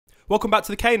Welcome back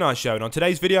to the Canine Show, and on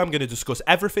today's video I'm going to discuss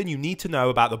everything you need to know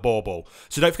about the BoerBoel.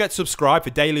 So don't forget to subscribe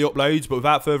for daily uploads, but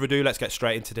without further ado, let's get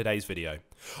straight into today's video.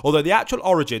 Although the actual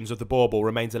origins of the BoerBoel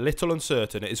remains a little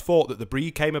uncertain, it is thought that the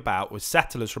breed came about when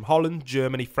settlers from Holland,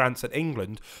 Germany, France and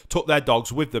England took their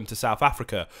dogs with them to South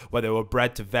Africa, where they were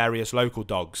bred to various local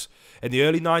dogs. In the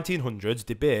early 1900s,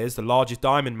 De Beers, the largest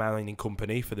diamond mining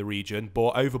company for the region,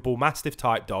 bought over Bullmastiff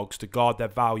type dogs to guard their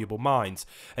valuable mines,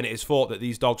 and it is thought that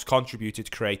these dogs contributed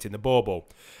to creating the BoerBoel.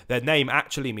 Their name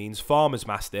actually means farmer's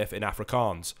mastiff in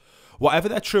Afrikaans. Whatever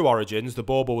their true origins, the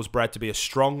BoerBoel was bred to be a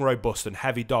strong, robust and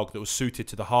heavy dog that was suited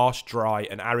to the harsh, dry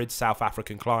and arid South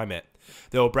African climate.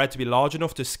 They were bred to be large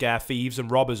enough to scare thieves and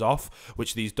robbers off,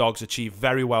 which these dogs achieve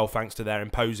very well thanks to their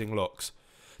imposing looks.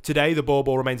 Today, the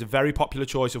BoerBoel remains a very popular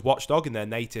choice of watchdog in their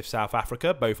native South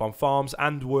Africa, both on farms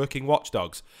and working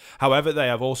watchdogs. However, they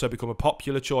have also become a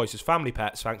popular choice as family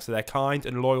pets thanks to their kind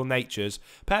and loyal natures,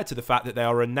 paired to the fact that they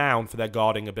are renowned for their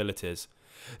guarding abilities.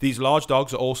 These large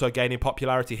dogs are also gaining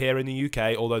popularity here in the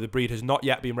UK, although the breed has not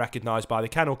yet been recognised by the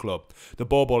Kennel Club. The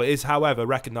BoerBoel is, however,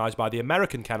 recognised by the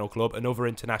American Kennel Club and other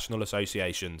international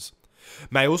associations.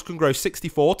 Males can grow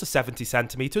 64 to 70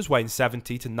 centimetres, weighing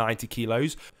 70 to 90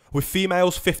 kilos, with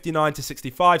females 59 to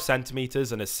 65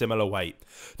 centimetres and a similar weight.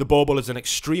 The BoerBoel is an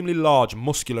extremely large,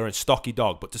 muscular and stocky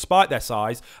dog, but despite their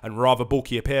size and rather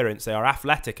bulky appearance, they are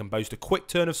athletic and boast a quick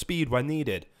turn of speed when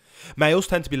needed. Males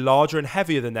tend to be larger and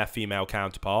heavier than their female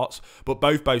counterparts, but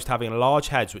both boast having large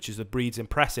heads, which is the breed's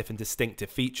impressive and distinctive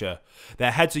feature.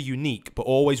 Their heads are unique, but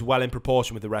always well in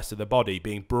proportion with the rest of the body,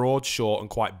 being broad, short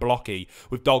and quite blocky,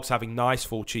 with dogs having nice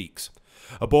full cheeks.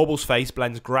 A BoerBoel's face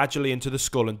blends gradually into the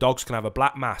skull, and dogs can have a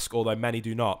black mask, although many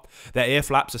do not. Their ear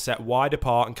flaps are set wide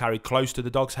apart and carried close to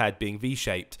the dog's head, being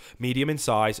V-shaped, medium in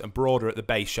size and broader at the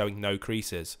base, showing no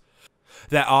creases.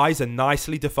 Their eyes are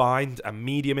nicely defined and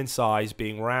medium in size,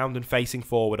 being round and facing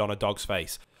forward on a dog's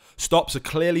face. Stops are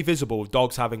clearly visible, with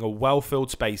dogs having a well-filled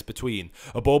space between.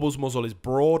 A BoerBoel's muzzle is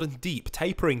broad and deep,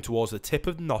 tapering towards the tip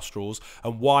of the nostrils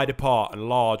and wide apart and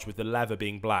large, with the leather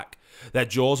being black. Their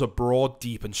jaws are broad,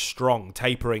 deep and strong,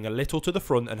 tapering a little to the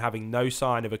front and having no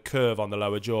sign of a curve on the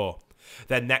lower jaw.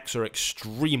 Their necks are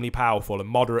extremely powerful and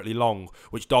moderately long,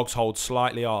 which dogs hold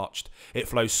slightly arched. It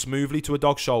flows smoothly to a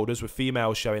dog's shoulders, with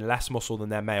females showing less muscle than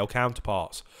their male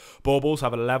counterparts. BoerBoels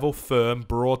have a level, firm,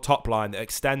 broad top line that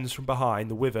extends from behind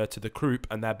the wither to the croup,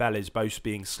 and their bellies both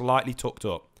being slightly tucked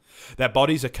up. Their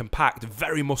bodies are compact,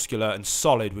 very muscular and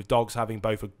solid, with dogs having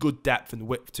both a good depth and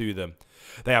width to them.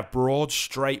 They have broad,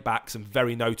 straight backs and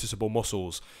very noticeable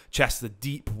muscles. Chests are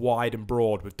deep, wide and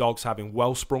broad, with dogs having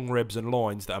well-sprung ribs and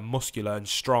loins that are muscular and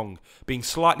strong, being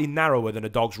slightly narrower than a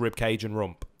dog's rib cage and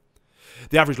rump.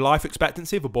 The average life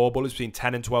expectancy of a BoerBoel is between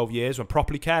 10 and 12 years when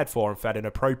properly cared for and fed an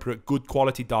appropriate, good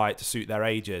quality diet to suit their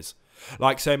ages.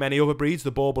 Like so many other breeds,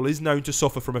 the BoerBoel is known to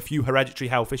suffer from a few hereditary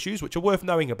health issues, which are worth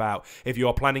knowing about if you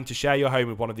are planning to share your home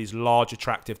with one of these large,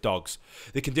 attractive dogs.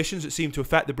 The conditions that seem to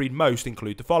affect the breed most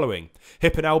include the following: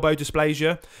 hip and elbow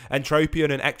dysplasia,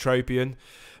 entropion and ectropion,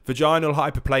 vaginal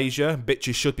hyperplasia,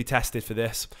 bitches should be tested for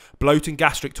this, bloat and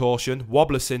gastric torsion,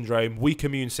 wobbler syndrome, weak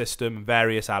immune system and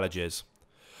various allergies.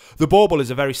 The BoerBoel is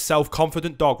a very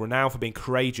self-confident dog, renowned for being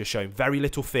courageous, showing very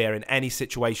little fear in any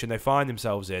situation they find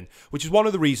themselves in, which is one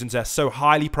of the reasons they're so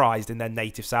highly prized in their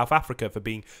native South Africa for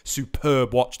being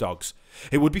superb watchdogs.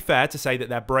 It would be fair to say that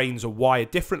their brains are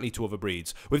wired differently to other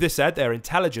breeds. With this said, they're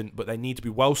intelligent, but they need to be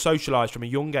well socialised from a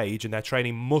young age, and their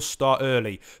training must start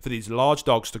early for these large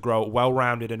dogs to grow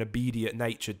well-rounded and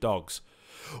obedient-natured dogs.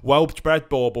 Well-bred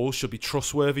BoerBoels should be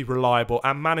trustworthy, reliable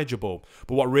and manageable,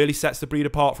 but what really sets the breed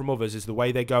apart from others is the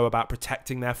way they go about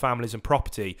protecting their families and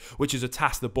property, which is a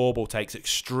task the BoerBoel takes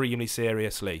extremely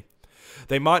seriously.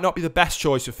 They might not be the best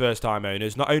choice for first-time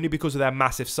owners, not only because of their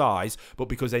massive size, but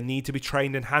because they need to be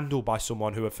trained and handled by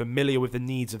someone who are familiar with the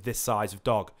needs of this size of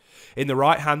dog. In the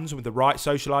right hands and with the right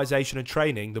socialisation and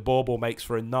training, the BoerBoel makes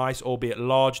for a nice, albeit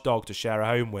large dog to share a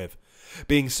home with.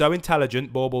 Being so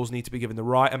intelligent, BoerBoels need to be given the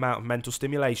right amount of mental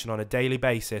stimulation on a daily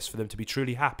basis for them to be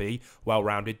truly happy,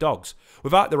 well-rounded dogs.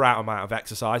 Without the right amount of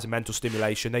exercise and mental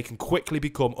stimulation, they can quickly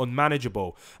become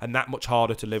unmanageable and that much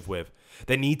harder to live with.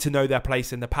 They need to know their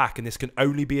place in the pack, and this can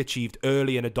only be achieved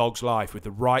early in a dog's life with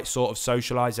the right sort of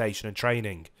socialisation and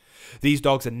training. These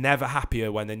dogs are never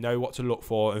happier when they know what to look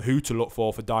for and who to look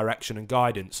for direction and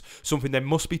guidance, something they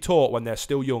must be taught when they're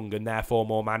still young and therefore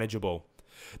more manageable.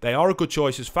 They are a good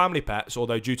choice as family pets,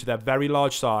 although due to their very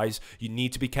large size, you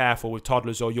need to be careful with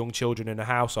toddlers or young children in a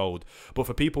household. But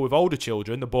for people with older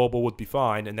children, the BoerBoel would be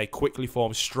fine, and they quickly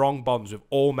form strong bonds with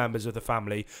all members of the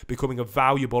family, becoming a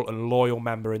valuable and loyal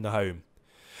member in the home.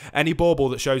 Any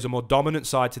BoerBoel that shows a more dominant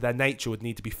side to their nature would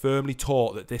need to be firmly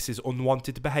taught that this is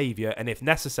unwanted behaviour, and if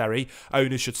necessary,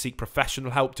 owners should seek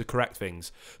professional help to correct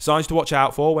things. Signs to watch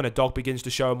out for when a dog begins to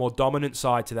show a more dominant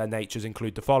side to their natures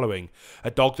include the following: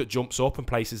 a dog that jumps up and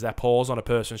places their paws on a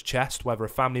person's chest, whether a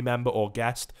family member or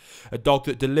guest; a dog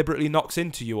that deliberately knocks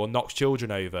into you or knocks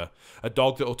children over; a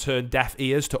dog that will turn deaf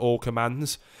ears to all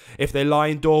commands; if they lie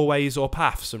in doorways or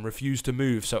paths and refuse to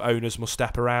move so owners must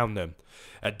step around them;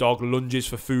 a dog lunges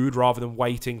for food rather than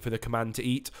waiting for the command to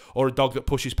eat; or a dog that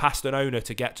pushes past an owner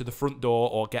to get to the front door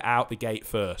or get out the gate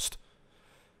first.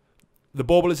 The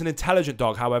BoerBoel is an intelligent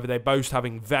dog, however they boast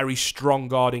having very strong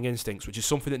guarding instincts, which is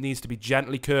something that needs to be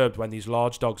gently curbed when these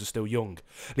large dogs are still young.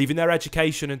 Leaving their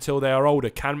education until they are older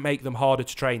can make them harder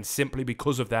to train simply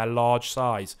because of their large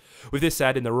size. With this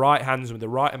said, in the right hands and with the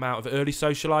right amount of early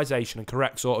socialisation and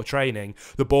correct sort of training,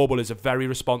 the BoerBoel is a very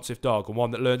responsive dog and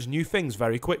one that learns new things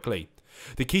very quickly.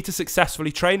 The key to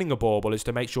successfully training a BoerBoel is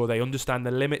to make sure they understand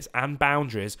the limits and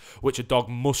boundaries which a dog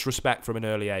must respect from an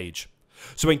early age.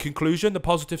 So in conclusion, the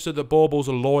positives are that BoerBoels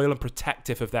are loyal and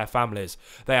protective of their families.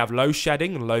 They have low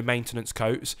shedding and low maintenance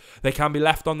coats. They can be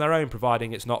left on their own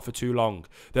providing it's not for too long.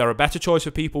 They are a better choice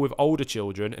for people with older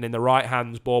children, and in the right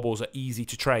hands, BoerBoels are easy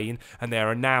to train, and they are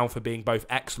renowned for being both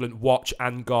excellent watch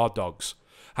and guard dogs.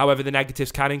 However, the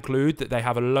negatives can include that they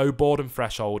have a low boredom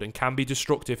threshold and can be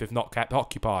destructive if not kept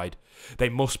occupied. They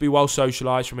must be well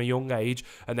socialised from a young age,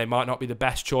 and they might not be the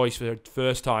best choice for a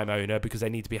first-time owner because they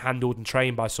need to be handled and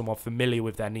trained by someone familiar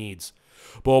with their needs.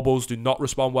 BoerBoels do not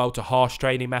respond well to harsh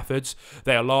training methods.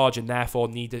 They are large and therefore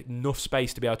need enough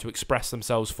space to be able to express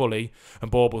themselves fully,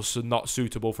 and BoerBoels are not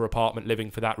suitable for apartment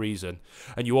living for that reason.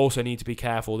 And you also need to be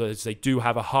careful that they do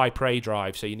have a high prey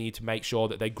drive, so you need to make sure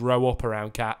that they grow up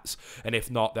around cats, and if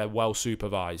not, they're well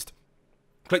supervised.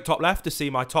 Click top left to see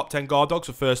my top 10 guard dogs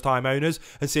for first time owners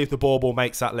and see if the BoerBoel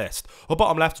makes that list. Or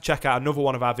bottom left to check out another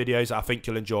one of our videos that I think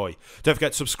you'll enjoy. Don't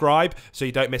forget to subscribe so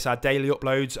you don't miss our daily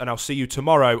uploads, and I'll see you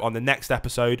tomorrow on the next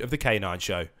episode of The Canine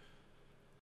Show.